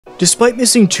Despite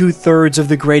missing 2/3 of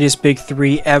the greatest big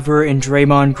three ever in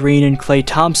Draymond Green and Klay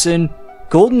Thompson,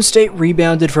 Golden State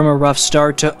rebounded from a rough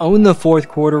start to own the fourth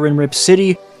quarter in Rip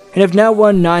City and have now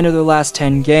won 9 of their last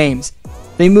 10 games.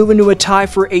 They move into a tie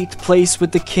for 8th place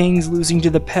with the Kings losing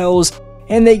to the Pels,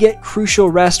 and they get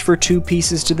crucial rest for 2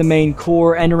 pieces to the main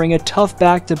core, entering a tough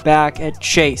back-to-back at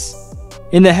Chase.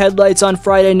 In the headlights on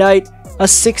Friday night, a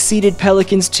 6-seeded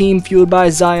Pelicans team fueled by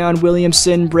Zion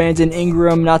Williamson, Brandon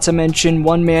Ingram, not to mention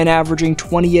one man averaging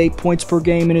 28 points per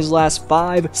game in his last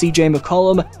 5, CJ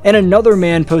McCollum, and another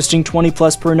man posting 20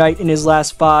 plus per night in his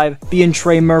last 5, being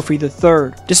Trey Murphy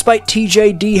III. Despite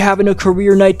TJD having a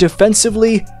career night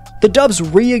defensively, the Dubs'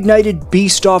 reignited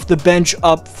beast off the bench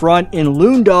up front in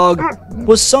Loon Dog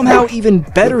was somehow even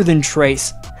better than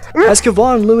Trace, as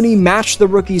Kevon Looney matched the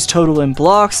rookie's total in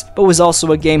blocks, but was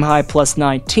also a game-high plus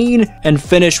 19, and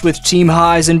finished with team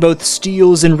highs in both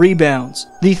steals and rebounds.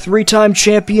 The 3-time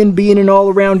champion being in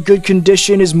all-around good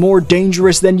condition is more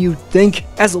dangerous than you'd think,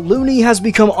 as Looney has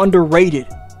become underrated.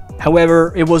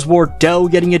 However, it was Wardell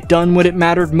getting it done when it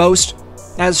mattered most,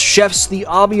 as Chef's the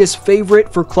obvious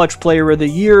favorite for Clutch Player of the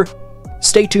Year.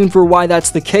 Stay tuned for why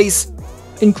that's the case,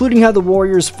 including how the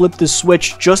Warriors flipped the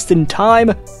switch just in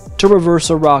time to reverse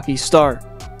a rocky start.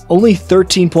 Only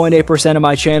 13.8% of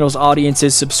my channel's audience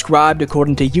is subscribed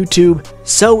according to YouTube,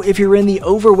 so if you're in the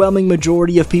overwhelming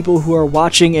majority of people who are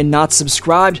watching and not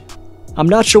subscribed, I'm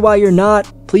not sure why you're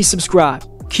not, please subscribe.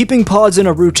 Keeping Pods in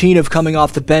a routine of coming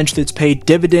off the bench that's paid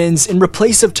dividends, in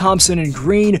replace of Thompson and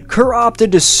Green, Kerr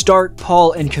opted to start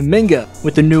Paul and Kuminga.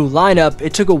 With the new lineup,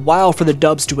 it took a while for the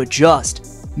Dubs to adjust.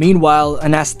 Meanwhile,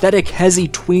 an aesthetic hezzy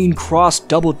tween cross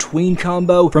double tween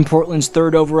combo from Portland's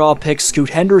 3rd overall pick Scoot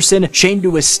Henderson, chained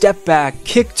to a step back,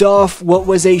 kicked off what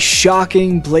was a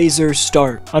shocking Blazer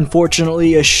start.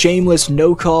 Unfortunately, a shameless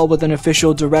no call with an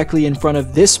official directly in front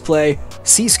of this play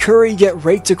sees Curry get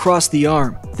raked across the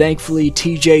arm. Thankfully,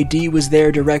 TJD was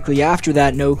there directly after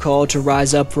that no call to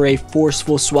rise up for a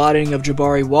forceful swatting of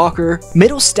Jabari Walker.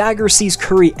 Middle stagger sees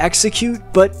Curry execute,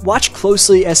 but watch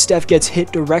closely as Steph gets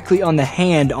hit directly on the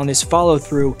hand on his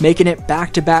follow-through, making it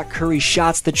back-to-back Curry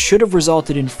shots that should have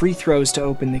resulted in free throws to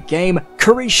open the game.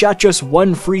 Curry shot just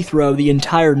 1 free throw the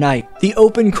entire night. The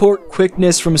open court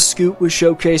quickness from Scoot was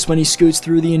showcased when he scoots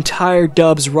through the entire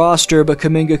Dubs roster, but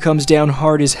Kuminga comes down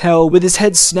hard as hell, with his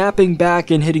head snapping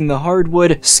back and hitting the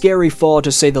hardwood. Scary fall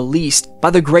to say the least. By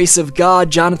the grace of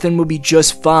God, Jonathan will be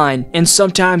just fine, and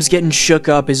sometimes getting shook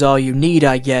up is all you need,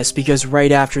 I guess, because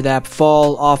right after that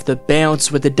fall off the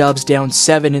bounce with the Dubs down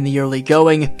 7 in the early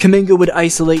going, Kuminga would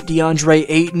isolate DeAndre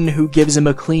Ayton, who gives him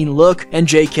a clean look, and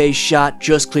JK's shot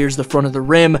just clears the front of the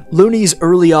rim. Looney's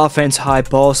early offense high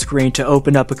ball screen to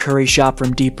open up a Curry shot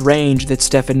from deep range that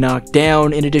Stephen knocked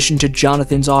down, in addition to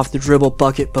Jonathan's off the dribble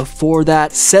bucket before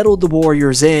that, settled the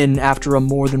Warriors in after a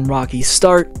more than rocky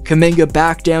start. Kuminga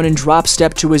back down and drop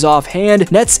step to his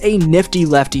offhand, nets a nifty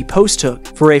lefty post hook.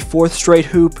 For a 4th straight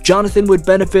hoop, Jonathan would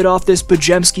benefit off this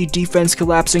Podziemski defense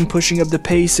collapsing, pushing of the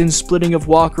pace, and splitting of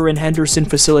Walker and Henderson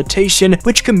facilitation,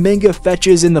 which Kuminga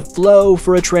fetches in the flow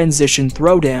for a transition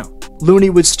throwdown.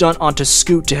 Looney would stunt onto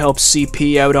Scoot to help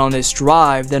CP out on this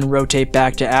drive, then rotate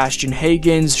back to Ashton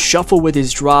Hagans, shuffle with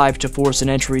his drive to force an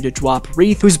entry to Dwop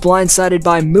Reith, who's blindsided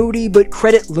by Moody, but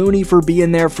credit Looney for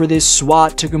being there for this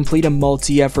swat to complete a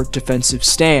multi-effort defensive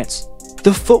stance.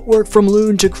 The footwork from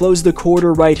Loon to close the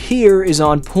quarter right here is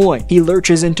on point. He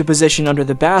lurches into position under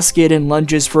the basket and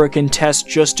lunges for a contest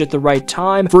just at the right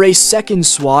time for a second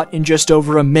swat in just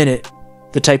over a minute.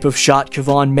 The type of shot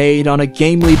Kevon made on a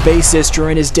gamely basis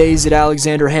during his days at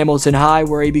Alexander Hamilton High,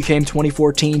 where he became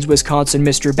 2014's Wisconsin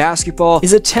Mr. Basketball,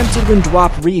 is attempted when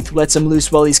Dwop Reith lets him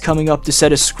loose while he's coming up to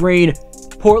set a screen.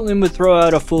 Portland would throw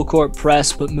out a full court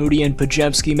press, but Moody and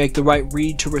Podziemski make the right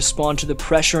read to respond to the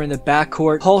pressure in the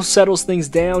backcourt. Hall settles things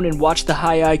down and watch the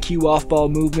high IQ off-ball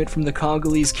movement from the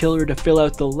Congolese killer to fill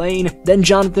out the lane. Then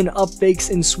Jonathan up fakes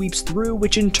and sweeps through,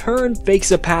 which in turn fakes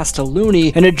a pass to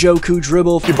Looney, and a Joku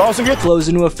dribble flows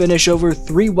into a finish over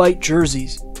 3 white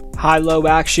jerseys. High-low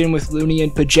action with Looney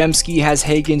and Podziemski has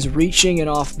Hagans reaching and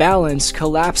off balance,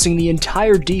 collapsing the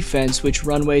entire defense, which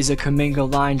runways a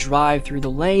Kuminga line drive through the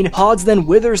lane. Pods then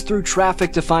withers through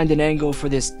traffic to find an angle for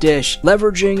this dish,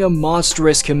 leveraging a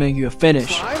monstrous Kuminga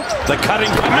finish. The cutting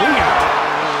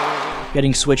Kuminga!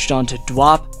 Getting switched on to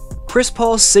Dwop, Chris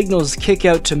Paul signals kick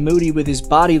out to Moody with his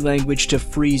body language to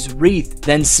freeze Reith,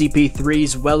 then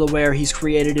CP3's well aware he's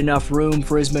created enough room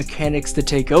for his mechanics to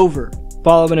take over.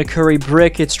 Following a Curry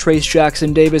brick, it's Trayce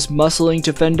Jackson-Davis muscling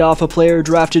to fend off a player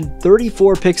drafted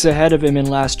 34 picks ahead of him in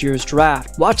last year's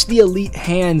draft. Watch the elite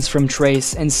hands from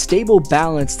Trayce and stable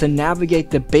balance to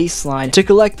navigate the baseline to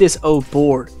collect this O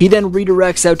board. He then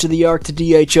redirects out to the arc to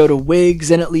DHO to Wiggs,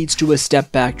 and it leads to a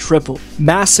step-back triple.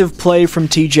 Massive play from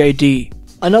TJD.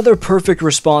 Another perfect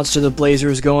response to the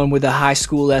Blazers going with a high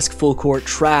school-esque full-court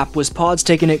trap was Pods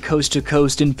taking it coast to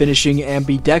coast and finishing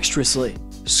ambidextrously.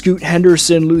 Scoot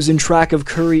Henderson losing track of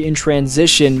Curry in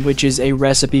transition, which is a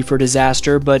recipe for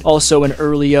disaster, but also an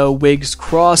early Wiggs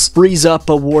cross frees up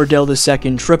a Wardell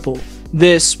II triple.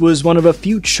 This was one of a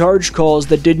few charge calls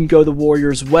that didn't go the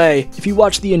Warriors' way. If you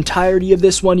watch the entirety of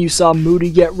this one, you saw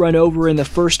Moody get run over in the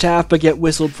first half but get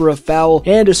whistled for a foul,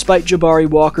 and despite Jabari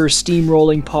Walker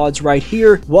steamrolling Pods right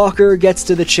here, Walker gets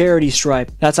to the charity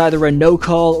stripe. That's either a no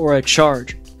call or a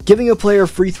charge. Giving a player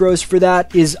free throws for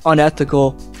that is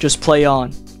unethical. Just play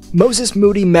on. Moses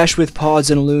Moody meshed with Pods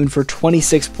and Loon for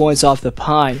 26 points off the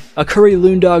pine. A Curry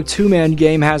Loon Dog two-man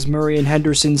game has Murray and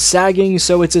Henderson sagging,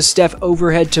 so it's a Steph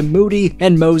overhead to Moody,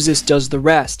 and Moses does the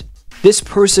rest. This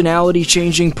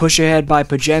personality-changing push-ahead by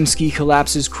Podziemski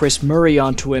collapses Chris Murray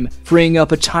onto him, freeing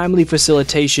up a timely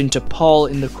facilitation to Paul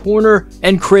in the corner,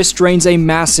 and Chris drains a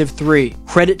massive three.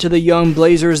 Credit to the young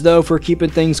Blazers, though, for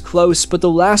keeping things close, but the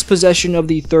last possession of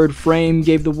the third frame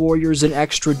gave the Warriors an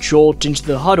extra jolt into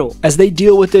the huddle, as they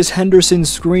deal with this Henderson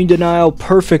screen denial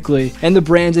perfectly, and the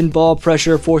Brandon ball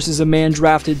pressure forces a man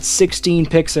drafted 16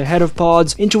 picks ahead of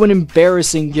Pods into an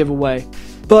embarrassing giveaway.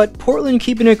 But Portland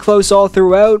keeping it close all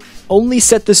throughout only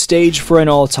set the stage for an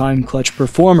all-time clutch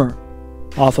performer.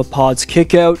 Off a Pods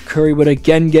kickout, Curry would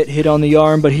again get hit on the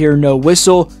arm but hear no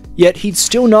whistle, yet he'd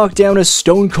still knock down a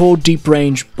stone-cold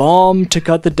deep-range bomb to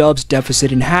cut the Dubs'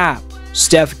 deficit in half.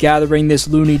 Steph, gathering this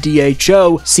Looney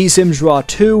DHO, sees him draw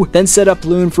two, then set up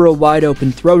Loon for a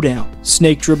wide-open throwdown.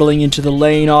 Snake dribbling into the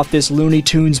lane off this Looney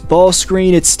Tunes ball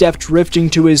screen, it's Steph drifting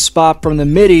to his spot from the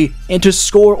midi, and to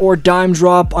score or dime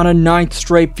drop on a 9th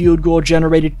straight field goal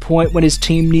generated point when his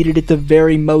team needed it the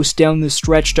very most down the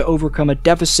stretch to overcome a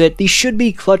deficit, the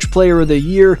should-be clutch player of the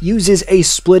year uses a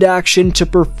split action to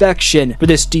perfection for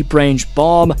this deep-range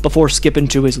bomb before skipping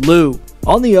to his Lou.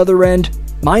 On the other end,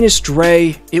 minus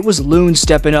Dre, it was Loon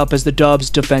stepping up as the Dubs'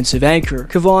 defensive anchor.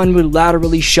 Kevon would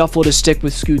laterally shuffle to stick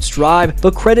with Scoot's drive,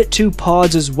 but credit to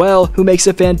Pods as well, who makes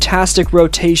a fantastic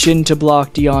rotation to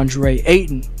block DeAndre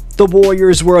Ayton. The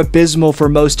Warriors were abysmal for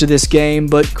most of this game,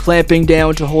 but clamping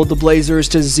down to hold the Blazers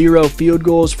to 0 field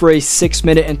goals for a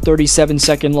 6-minute and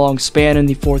 37-second long span in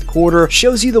the fourth quarter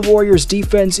shows you the Warriors'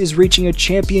 defense is reaching a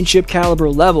championship caliber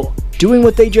level. Doing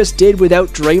what they just did without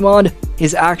Draymond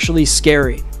is actually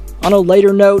scary. On a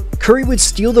lighter note, Curry would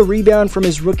steal the rebound from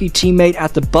his rookie teammate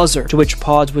at the buzzer, to which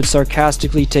Pods would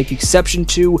sarcastically take exception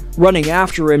to, running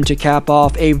after him to cap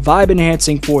off a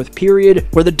vibe-enhancing fourth period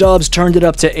where the Dubs turned it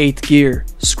up to 8th gear,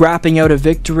 scrapping out a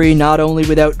victory not only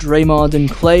without Draymond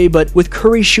and Clay, but with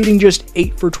Curry shooting just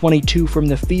 8 for 22 from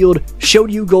the field,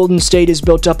 showed you Golden State has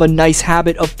built up a nice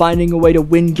habit of finding a way to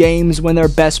win games when their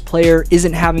best player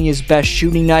isn't having his best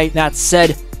shooting night. That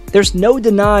said, there's no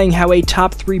denying how a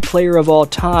top 3 player of all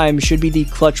time should be the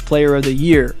clutch player of the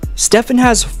year. Stephen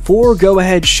has 4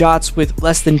 go-ahead shots with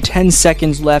less than 10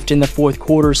 seconds left in the fourth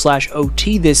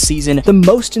quarter/OT this season, the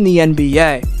most in the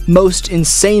NBA. Most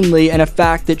insanely, and a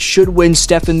fact that should win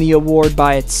Stephen the award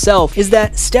by itself, is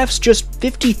that Steph's just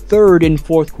 53rd in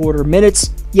fourth quarter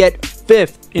minutes, yet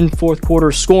 5th in fourth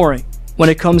quarter scoring. When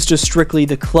it comes to strictly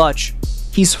the clutch,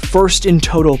 he's 1st in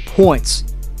total points.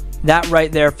 That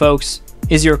right there, folks,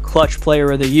 is your clutch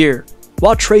player of the year.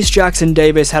 While Trayce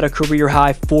Jackson-Davis had a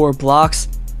career-high 4 blocks,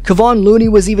 Kevon Looney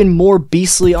was even more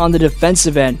beastly on the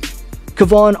defensive end.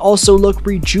 Kevon also looked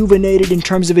rejuvenated in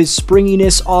terms of his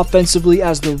springiness offensively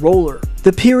as the roller.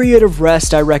 The period of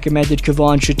rest I recommended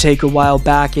Kevon should take a while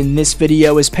back in this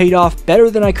video has paid off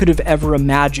better than I could have ever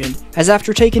imagined, as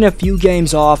after taking a few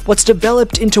games off, what's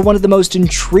developed into one of the most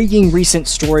intriguing recent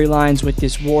storylines with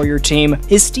this Warrior team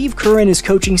is Steve Kerr and his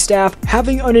coaching staff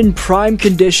having an in prime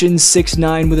condition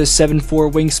 6'9" with a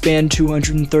 7'4" wingspan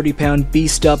 230-pound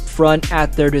beast up front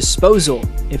at their disposal.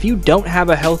 If you don't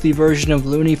have a healthy version of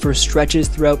Looney for stretches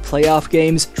throughout playoff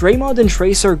games, Draymond and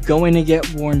Trayce are going to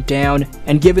get worn down,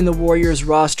 and given the Warriors'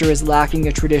 roster is lacking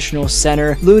a traditional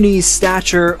center, Looney's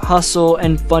stature, hustle,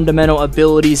 and fundamental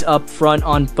abilities up front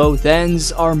on both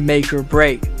ends are make or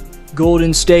break.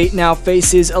 Golden State now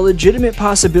faces a legitimate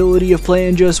possibility of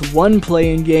playing just one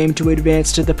play-in game to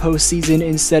advance to the postseason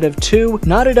instead of two,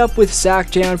 knotted up with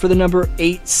Sacktown for the number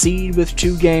 8 seed with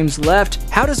 2 games left.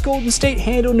 How does Golden State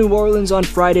handle New Orleans on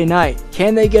Friday night?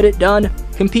 Can they get it done?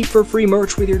 Compete for free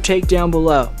merch with your take down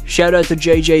below. Shout out to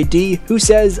JJD, who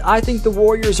says, I think the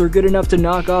Warriors are good enough to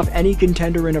knock off any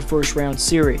contender in a first round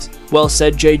series. Well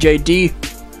said,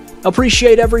 JJD.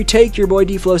 Appreciate every take, your boy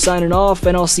D-Flow signing off,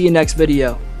 and I'll see you next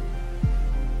video.